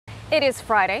It is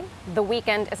Friday. The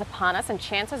weekend is upon us, and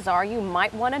chances are you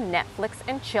might want to Netflix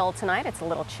and chill tonight. It's a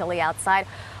little chilly outside.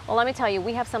 Well, let me tell you,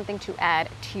 we have something to add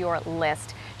to your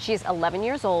list. She's 11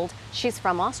 years old. She's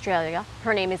from Australia.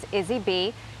 Her name is Izzy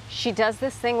Bee. She does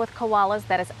this thing with koalas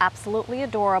that is absolutely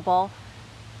adorable.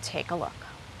 Take a look.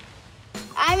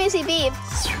 I'm Izzy Bee.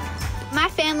 My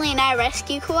family and I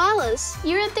rescue koalas.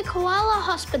 You're at the koala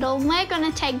hospital and we're going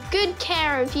to take good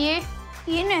care of you.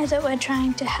 You know that we're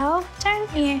trying to help,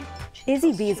 don't you?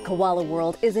 Izzy Bee's Koala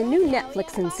World is a new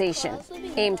Netflix sensation.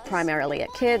 Aimed primarily at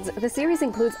kids, the series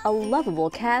includes a lovable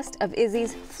cast of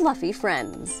Izzy's fluffy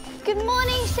friends. Good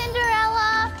morning,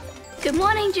 Cinderella. Good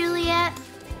morning, Juliet.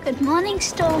 Good morning,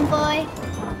 Storm Boy.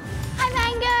 Hi,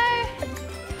 Mango.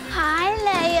 Hi,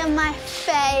 Leia, my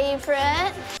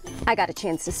favorite. I got a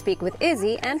chance to speak with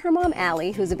Izzy and her mom,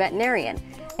 Allie, who's a veterinarian,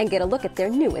 and get a look at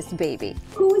their newest baby.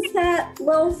 Who is that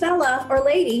little fella or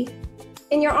lady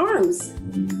in your arms?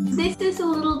 This is a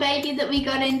little baby that we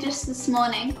got in just this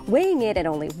morning. Weighing in at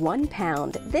only 1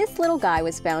 pound, this little guy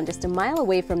was found just a mile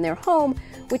away from their home,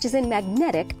 which is in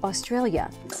Magnetic, Australia.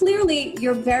 Clearly,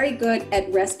 you're very good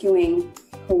at rescuing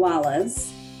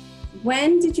koalas.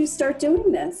 When did you start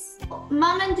doing this?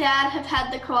 Mum and Dad have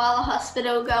had the koala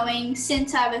hospital going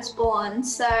since I was born,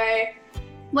 so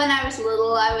when I was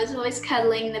little, I was always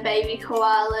cuddling the baby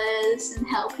koalas and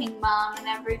helping Mum and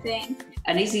everything.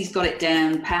 And Izzy's got it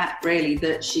down pat, really,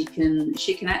 that she can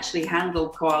actually handle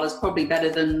koalas probably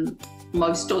better than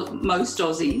most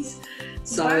Aussies.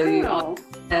 So wow.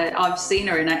 I've seen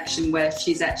her in action where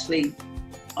she's actually,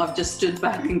 I've just stood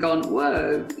back and gone,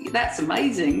 whoa, that's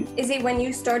amazing. Izzy, when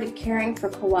you started caring for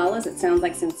koalas, it sounds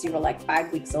like since you were like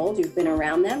 5 weeks old, you've been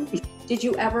around them. Did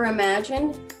you ever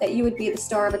imagine that you would be the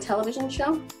star of a television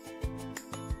show?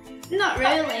 Not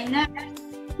really, no.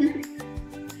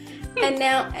 And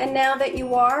now that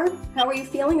you are, how are you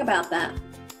feeling about that?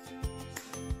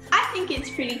 I think it's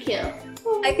pretty cute.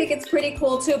 I think it's pretty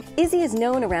cool too. Izzy is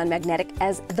known around Magnetic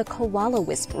as the Koala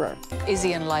Whisperer.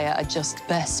 Izzy and Leia are just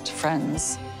best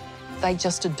friends. They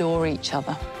just adore each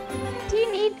other. Do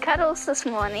you need cuddles this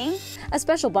morning? A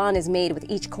special bond is made with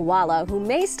each koala, who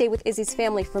may stay with Izzy's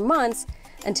family for months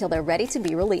until they're ready to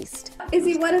be released.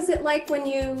 Izzy, what is it like when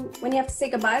you have to say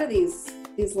goodbye to these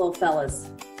little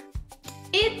fellas?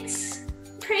 It's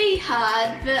pretty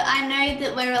hard, but I know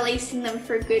that we're releasing them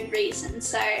for a good reason,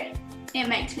 so it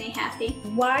makes me happy.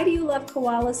 Why do you love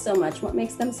koalas so much? What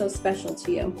makes them so special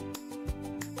to you?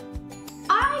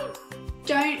 I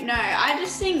don't know. I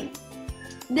just think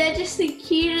they're just the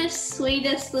cutest,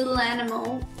 sweetest little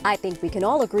animal. I think we can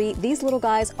all agree these little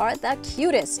guys are the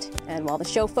cutest. And while the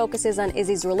show focuses on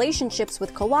Izzy's relationships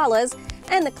with koalas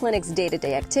and the clinic's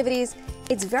day-to-day activities,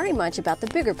 it's very much about the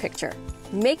bigger picture,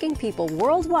 making people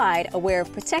worldwide aware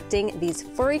of protecting these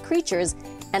furry creatures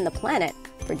and the planet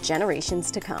for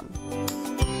generations to come.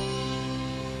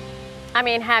 I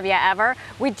mean, have you ever?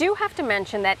 We do have to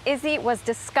mention that Izzy was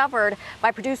discovered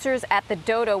by producers at The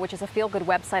Dodo, which is a feel-good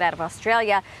website out of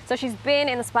Australia. So she's been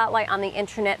in the spotlight on the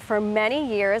internet for many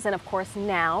years, and of course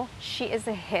now she is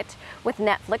a hit with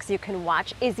Netflix. You can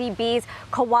watch Izzy Bee's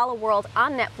Koala World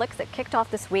on Netflix. It kicked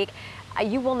off this week.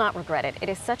 You will not regret it. It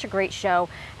is such a great show,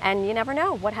 and you never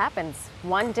know what happens.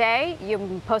 One day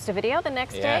you post a video, the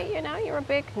next day, you know, you're a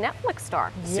big Netflix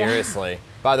star. Seriously.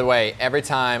 By the way, every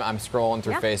time I'm scrolling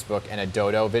through Facebook and a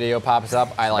Dodo video pops up,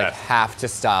 I like have to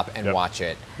stop and watch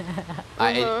it.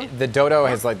 The Dodo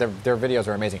has like their videos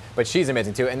are amazing, but she's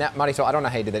amazing too. And that Marisol, I don't know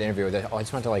how you did that interview with it. Oh, I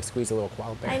just wanted to like squeeze a little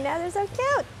koala bear. I know, they're so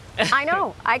cute. I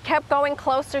know. I kept going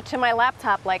closer to my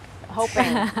laptop, like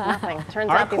hoping nothing. Turns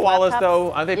out these koalas laptops,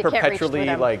 though? Aren't they you can't reach perpetually through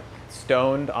them. like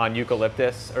stoned on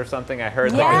eucalyptus or something? I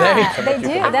heard Yeah, that they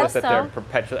do. That's that they're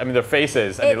perpetually. I mean, their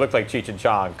faces and they look like Cheech and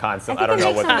Chong constantly. I don't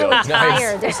know what the deal is.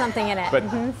 Tired. There's something in it.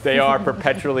 But they are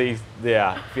perpetually,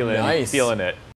 feeling it.